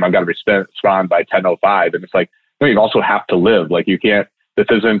 10 p.m. I've got to respond by 10:05. And it's like, no, you also have to live. Like you can't, this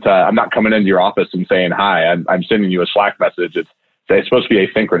isn't, I'm not coming into your office and saying, hi, I'm sending you a Slack message. It's supposed to be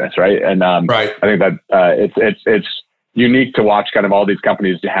asynchronous, right? And right. I think that it's unique to watch kind of all these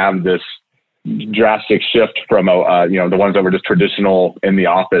companies to have this drastic shift from, the ones that were just traditional in the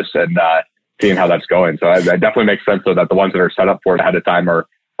office and seeing how that's going. So it definitely makes sense so that the ones that are set up for it ahead of time are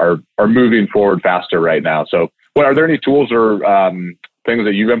moving forward faster right now. So are there any tools or things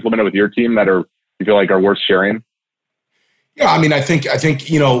that you've implemented with your team that you feel like are worth sharing? Yeah, I think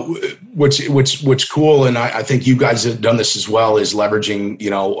what's cool, and I think you guys have done this as well, is leveraging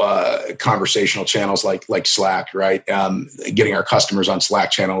conversational channels like Slack, right? Getting our customers on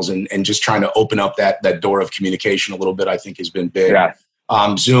Slack channels and just trying to open up that door of communication a little bit, I think has been big. Yeah.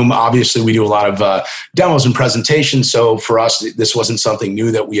 Zoom, obviously, we do a lot of demos and presentations. So for us, this wasn't something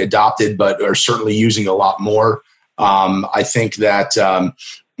new that we adopted, but are certainly using a lot more. I think that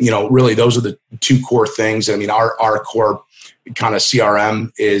really those are the two core things. I mean, our core kind of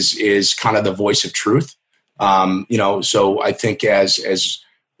CRM is kind of the voice of truth. So I think as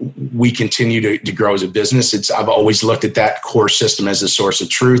we continue to grow as a business, I've always looked at that core system as a source of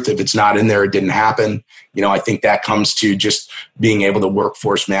truth. If it's not in there, it didn't happen. I think that comes to just being able to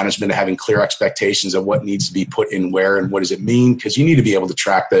workforce management, having clear expectations of what needs to be put in where and what does it mean? Because you need to be able to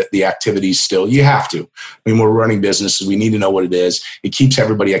track the activities still. You have to. I mean, we're running businesses. We need to know what it is. It keeps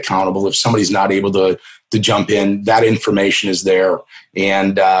everybody accountable. If somebody's not able to jump in, that information is there.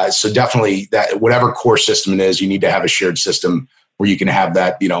 And so definitely that whatever core system it is, you need to have a shared system where you can have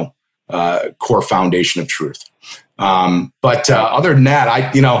that, core foundation of truth. But other than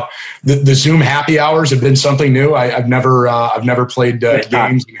that, the Zoom happy hours have been something new. I've never played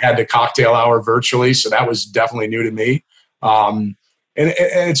games and had the cocktail hour virtually, so that was definitely new to me. And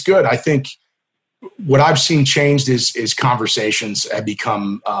it's good. I think what I've seen changed is conversations have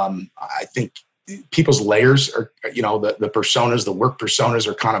become. I think people's layers are, the personas, the work personas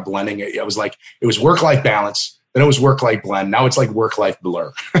are kind of blending. It was work-life balance. Then it was work-life blend. Now it's like work-life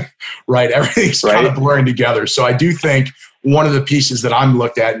blur, right? Everything's kind of blurring together. So I do think one of the pieces that I'm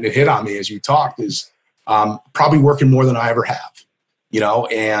looked at, and it hit on me as you talked, is probably working more than I ever have,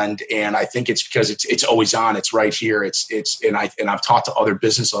 and I think it's because it's always on. It's right here. And I've talked to other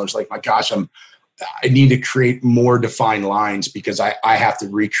business owners like, my gosh, I need to create more defined lines because I have to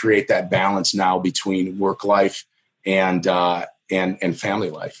recreate that balance now between work life and family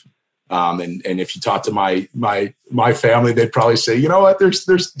life. And if you talk to my family, they'd probably say, you know what,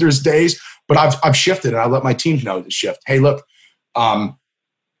 there's days, but I've shifted and I let my team know to shift. Hey, look,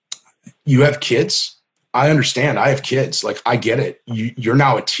 you have kids. I understand. I have kids. Like, I get it. You're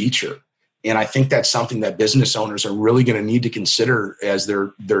now a teacher. And I think that's something that business owners are really going to need to consider as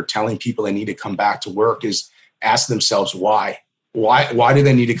they're telling people they need to come back to work, is ask themselves why. Why do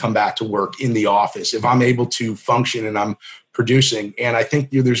they need to come back to work in the office if I'm able to function and I'm producing? And I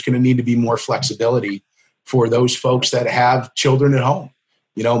think there's going to need to be more flexibility for those folks that have children at home.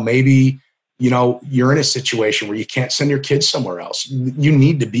 Maybe, you're in a situation where you can't send your kids somewhere else. You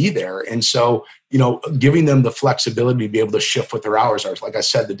need to be there. And so, giving them the flexibility to be able to shift what their hours are. Like I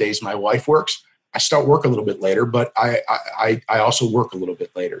said, the days my wife works, I start work a little bit later, but I also work a little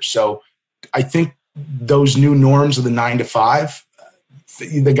bit later. So I think those new norms of the 9 to 5,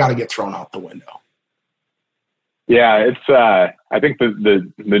 they got to get thrown out the window. Yeah, it's. I think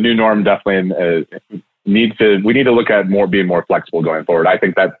the new norm definitely we need to look at being more flexible going forward. I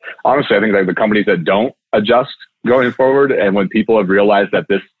think that honestly, I think that the companies that don't adjust going forward, and when people have realized that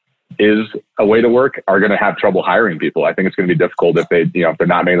this is a way to work, are going to have trouble hiring people. I think it's going to be difficult if they're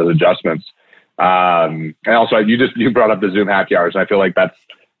not making those adjustments. And also, you brought up the Zoom happy hours, and I feel like that's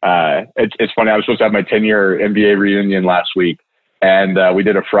it's funny. I was supposed to have my 10-year MBA reunion last week, and we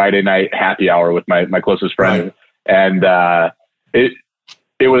did a Friday night happy hour with my closest friend. Right. And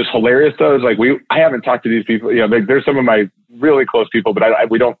it was hilarious though. It's like, I haven't talked to these people, there's some of my really close people, but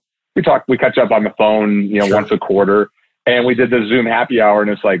we catch up on the phone, sure, once a quarter, and we did the Zoom happy hour, and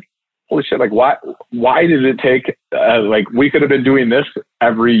it's like, holy shit, like why did it take, we could have been doing this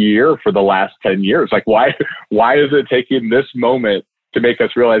every year for the last 10 years. Like, why is it taking this moment to make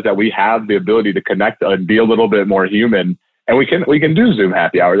us realize that we have the ability to connect and be a little bit more human, and we can do Zoom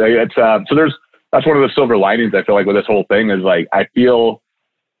happy hours. It's, so that's one of the silver linings I feel like with this whole thing, is like, I feel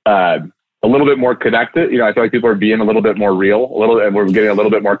a little bit more connected. I feel like people are being a little bit more real, and we're getting a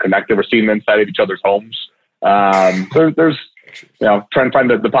little bit more connected. We're seeing inside of each other's homes. There's trying to find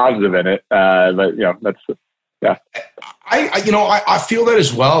the positive in it. But that's, yeah. I feel that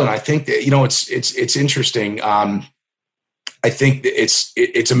as well. And I think that, it's interesting. I think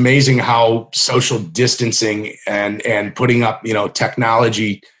it's amazing how social distancing and putting up,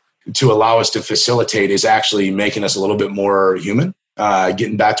 technology to allow us to facilitate is actually making us a little bit more human,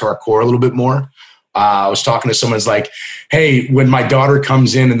 getting back to our core a little bit more. I was talking to someone who's like, hey, when my daughter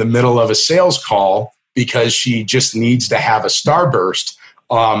comes in the middle of a sales call because she just needs to have a starburst,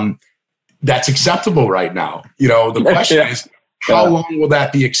 that's acceptable right now. The question is, how long will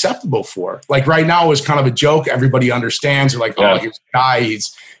that be acceptable for? Like right now is kind of a joke. Everybody understands. They're like, oh, here's a guy.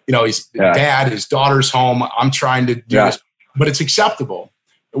 He's dad, his daughter's home. I'm trying to do this, but it's acceptable.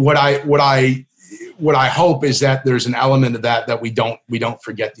 What I hope is that there's an element of that we don't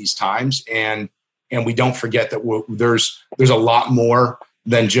forget these times, and we don't forget that there's a lot more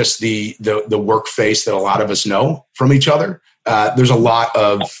than just the work face that a lot of us know from each other. There's a lot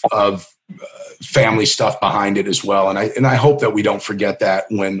of family stuff behind it as well, and I hope that we don't forget that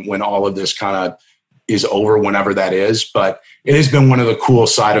when all of this kind of is over, whenever that is. But it has been one of the cool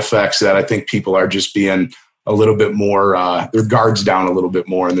side effects that I think people are just being a little bit more, their guards down a little bit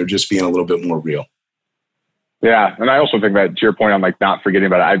more, and they're just being a little bit more real. Yeah. And I also think that, to your point on not forgetting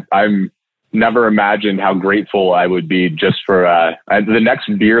about it, I'm never imagined how grateful I would be just for the next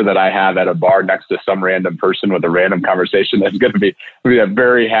beer that I have at a bar next to some random person with a random conversation. That's going to be a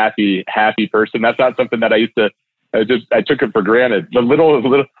very happy person. That's not something that I used to, I took it for granted. The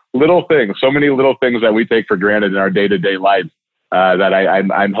little things, so many little things that we take for granted in our day-to-day life, that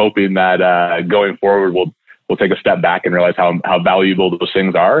I'm hoping that going forward we'll take a step back and realize how valuable those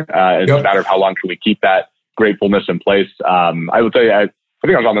things are. It's a matter of how long can we keep that gratefulness in place. I would tell you, I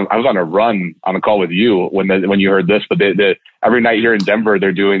think I was on a run on a call with you when you heard this, but every night here in Denver,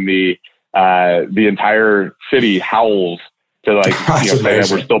 they're doing the entire city howls to say that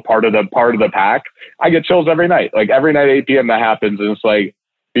we're still part of the pack. I get chills every night. Like every night, 8 p.m. that happens. And it's like,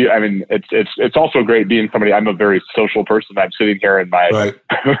 I mean, it's also great being somebody. I'm a very social person. I'm sitting here in my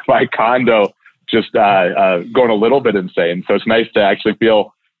my condo, just going a little bit insane. So it's nice to actually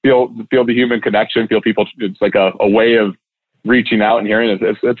feel the human connection, feel people. It's like a way of reaching out and hearing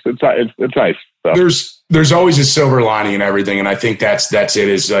it's nice. So. There's always a silver lining in everything. And I think that's it,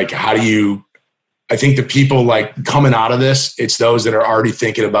 is like, I think the people like coming out of this, it's those that are already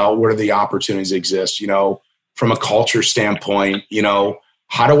thinking about what are the opportunities that exist, from a culture standpoint,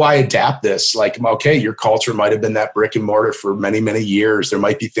 how do I adapt this? Like, okay, your culture might have been that brick and mortar for many, many years. There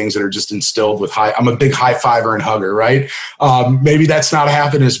might be things that are just instilled with I'm a big high fiver and hugger, right? Maybe that's not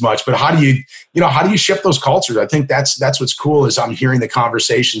happening as much, but how do you shift those cultures? I think that's what's cool is I'm hearing the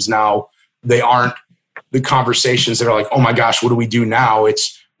conversations now. They aren't the conversations that are like, oh my gosh, what do we do now?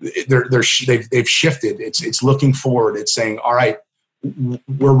 They've shifted. It's looking forward. It's saying, all right,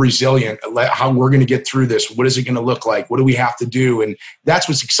 we're resilient. How we're going to get through this? What is it going to look like? What do we have to do? And that's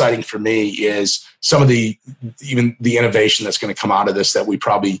what's exciting for me is some of even the innovation that's going to come out of this that we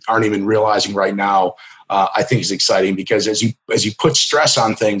probably aren't even realizing right now. I think is exciting because as you put stress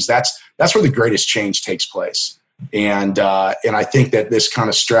on things, that's where the greatest change takes place. And I think that this kind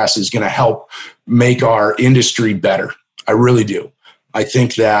of stress is going to help make our industry better. I really do. I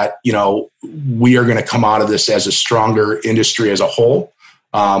think that, we are going to come out of this as a stronger industry as a whole.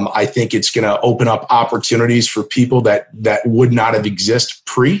 I think it's going to open up opportunities for people that would not have existed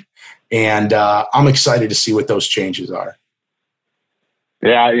pre. And I'm excited to see what those changes are.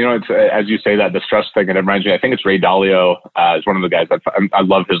 Yeah, it's as you say that, the stress thing, it reminds me, I think it's Ray Dalio is one of the guys. I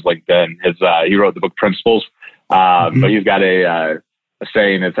love his LinkedIn. He wrote the book Principles, but he's got a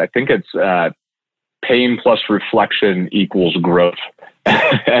saying. I think it's pain plus reflection equals growth.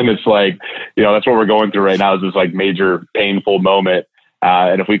 And it's like, that's what we're going through right now is this like major painful moment.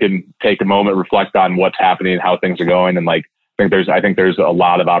 And if we can take a moment, reflect on what's happening, how things are going. And like, I think there's a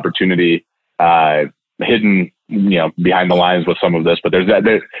lot of opportunity, hidden, behind the lines with some of this, but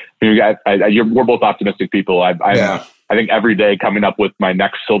we're both optimistic people. I think every day coming up with my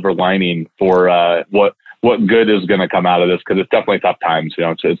next silver lining for, what good is going to come out of this. Cause it's definitely tough times,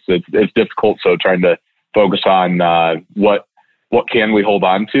 it's difficult. So trying to focus on, what can we hold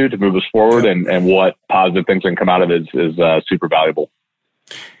on to move us forward and what positive things can come out of it is super valuable.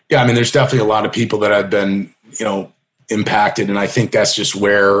 Yeah. I mean, there's definitely a lot of people that have been, impacted. And I think that's just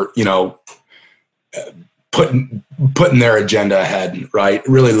where, putting their agenda ahead, right?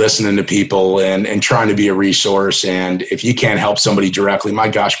 Really listening to people and trying to be a resource. And if you can't help somebody directly, my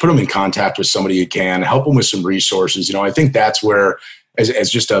gosh, put them in contact with somebody you can, help them with some resources. I think that's where, as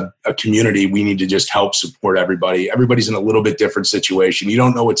just a community, we need to just help support everybody. Everybody's in a little bit different situation. You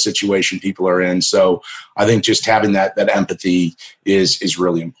don't know what situation people are in. So I think just having that empathy is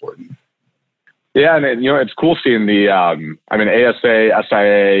really important. Yeah. And it's cool seeing the, ASA,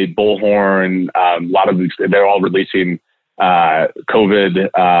 SIA, Bullhorn, a lot of these, they're all releasing COVID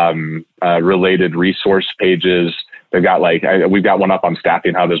related resource pages. They've got we've got one up on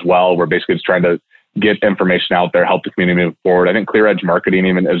Staffing Hub as well. We're basically just trying to get information out there, help the community move forward. I think Clear Edge Marketing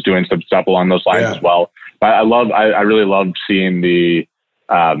even is doing some stuff along those lines as well. But I really love seeing the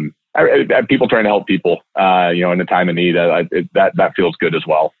people trying to help people, in the time of need. That feels good as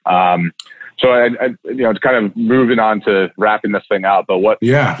well. So it's kind of moving on to wrapping this thing out. But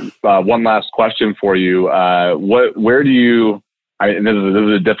one last question for you. Where do you? This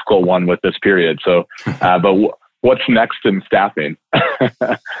is a difficult one with this period. So, but what's next in staffing?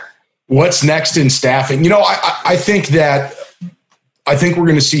 What's next in staffing? I think we're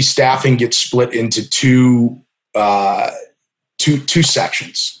going to see staffing get split into two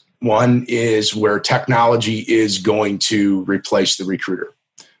sections. One is where technology is going to replace the recruiter.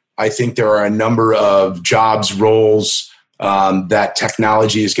 I think there are a number of jobs, roles that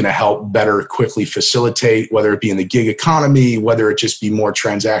technology is going to help better quickly facilitate, whether it be in the gig economy, whether it just be more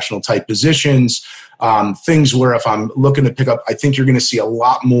transactional type positions, things where if I'm looking to pick up, I think you're going to see a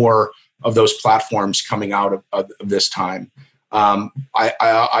lot more of those platforms coming out of this time.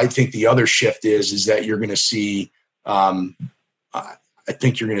 I think the other shift is that you're going to see, I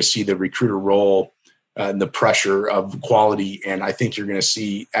think you're going to see the recruiter role and the pressure of quality. And I think you're going to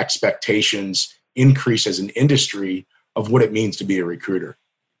see expectations increase as an industry of what it means to be a recruiter.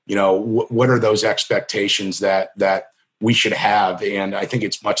 What are those expectations that we should have? And I think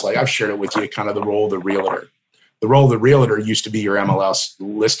it's much like I've shared it with you, kind of the role of the realtor. The role of the realtor used to be your MLS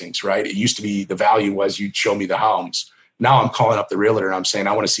listings, right? It used to be the value was you'd show me the homes. Now I'm calling up the realtor and I'm saying,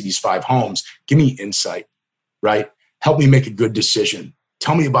 I want to see these 5 homes. Give me insight, right? Help me make a good decision.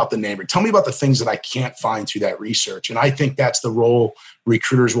 Tell me about the neighbor. Tell me about the things that I can't find through that research. And I think that's the role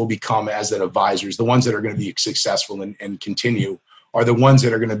recruiters will become as that advisors. The ones that are going to be successful and continue are the ones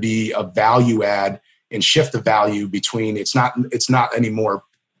that are going to be a value add and shift the value between it's not anymore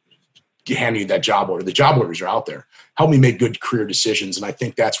handing you that job order. The job orders are out there. Help me make good career decisions. And I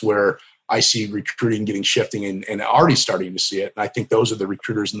think that's where I see recruiting getting shifting and already starting to see it. And I think those are the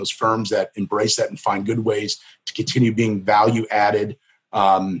recruiters and those firms that embrace that and find good ways to continue being value added,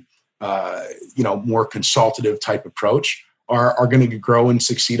 more consultative type approach are going to grow and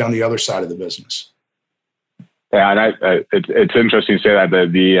succeed on the other side of the business. Yeah, and it's interesting to say that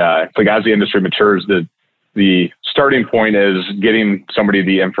it's like as the industry matures, the starting point is getting somebody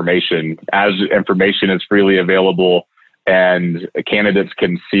the information. As information is freely available and candidates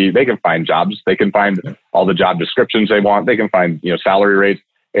can see, they can find jobs, they can find all the job descriptions they want, they can find salary rates.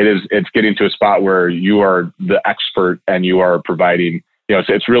 It's getting to a spot where you are the expert and you are providing.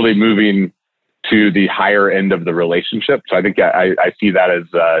 It's really moving to the higher end of the relationship. So I think I see that as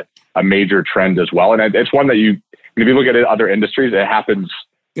a major trend as well. And it's one that if you look at other industries, it happens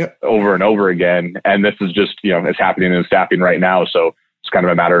over and over again. And this is just, it's happening in staffing right now. So it's kind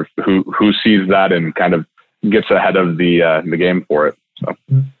of a matter of who sees that and kind of gets ahead of the game for it. So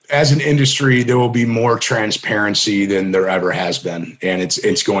as an industry, there will be more transparency than there ever has been. And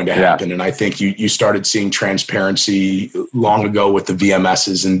it's going to happen. Yeah. And I think you started seeing transparency long ago with the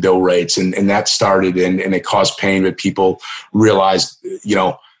VMSs and bill rates. And that started and it caused pain, but people realized,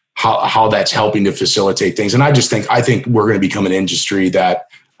 how that's helping to facilitate things. And I think we're going to become an industry that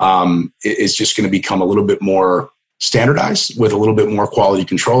is just going to become a little bit more standardized with a little bit more quality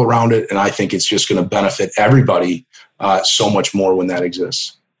control around it. And I think it's just going to benefit everybody so much more when that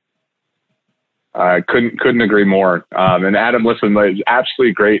exists. I couldn't agree more. And Adam, listen, it's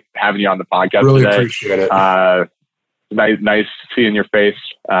absolutely great having you on the podcast really today. Appreciate it. Nice seeing your face,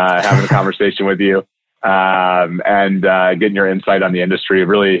 having a conversation with you, and getting your insight on the industry.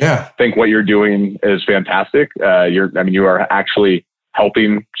 Really think what you're doing is fantastic. You are actually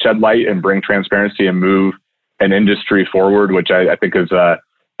helping shed light and bring transparency and move an industry forward, which I think is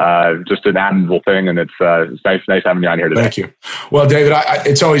just an admirable thing. And it's nice having you on here today. Thank you. Well, David,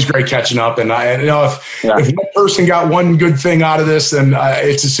 it's always great catching up. And if one person got one good thing out of this, then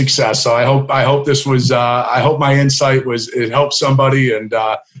it's a success. So I hope this was, I hope my insight it helped somebody. And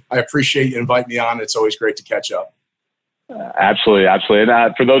I appreciate you inviting me on. It's always great to catch up. Absolutely. Absolutely.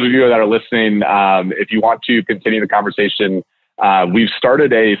 And for those of you that are listening, if you want to continue the conversation, we've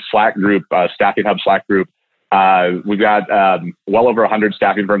started a Slack group, Staffing Hub Slack group. We've got well over 100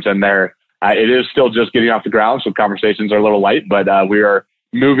 staffing firms in there. It is still just getting off the ground, so conversations are a little light, but we are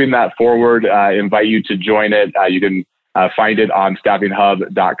moving that forward. Invite you to join it. You can find it on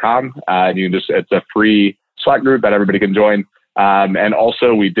staffinghub.com. And it's a free Slack group that everybody can join. And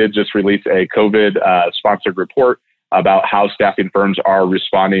also, we did just release a COVID sponsored report about how staffing firms are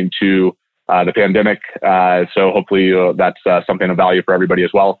responding to the pandemic. So hopefully that's something of value for everybody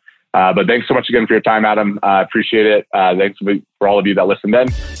as well. But thanks so much again for your time, Adam. Appreciate it. Thanks for all of you that listened in.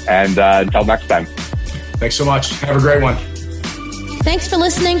 And until next time. Thanks so much. Have a great one. Thanks for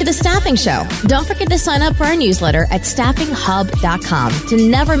listening to The Staffing Show. Don't forget to sign up for our newsletter at staffinghub.com to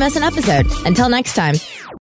never miss an episode. Until next time.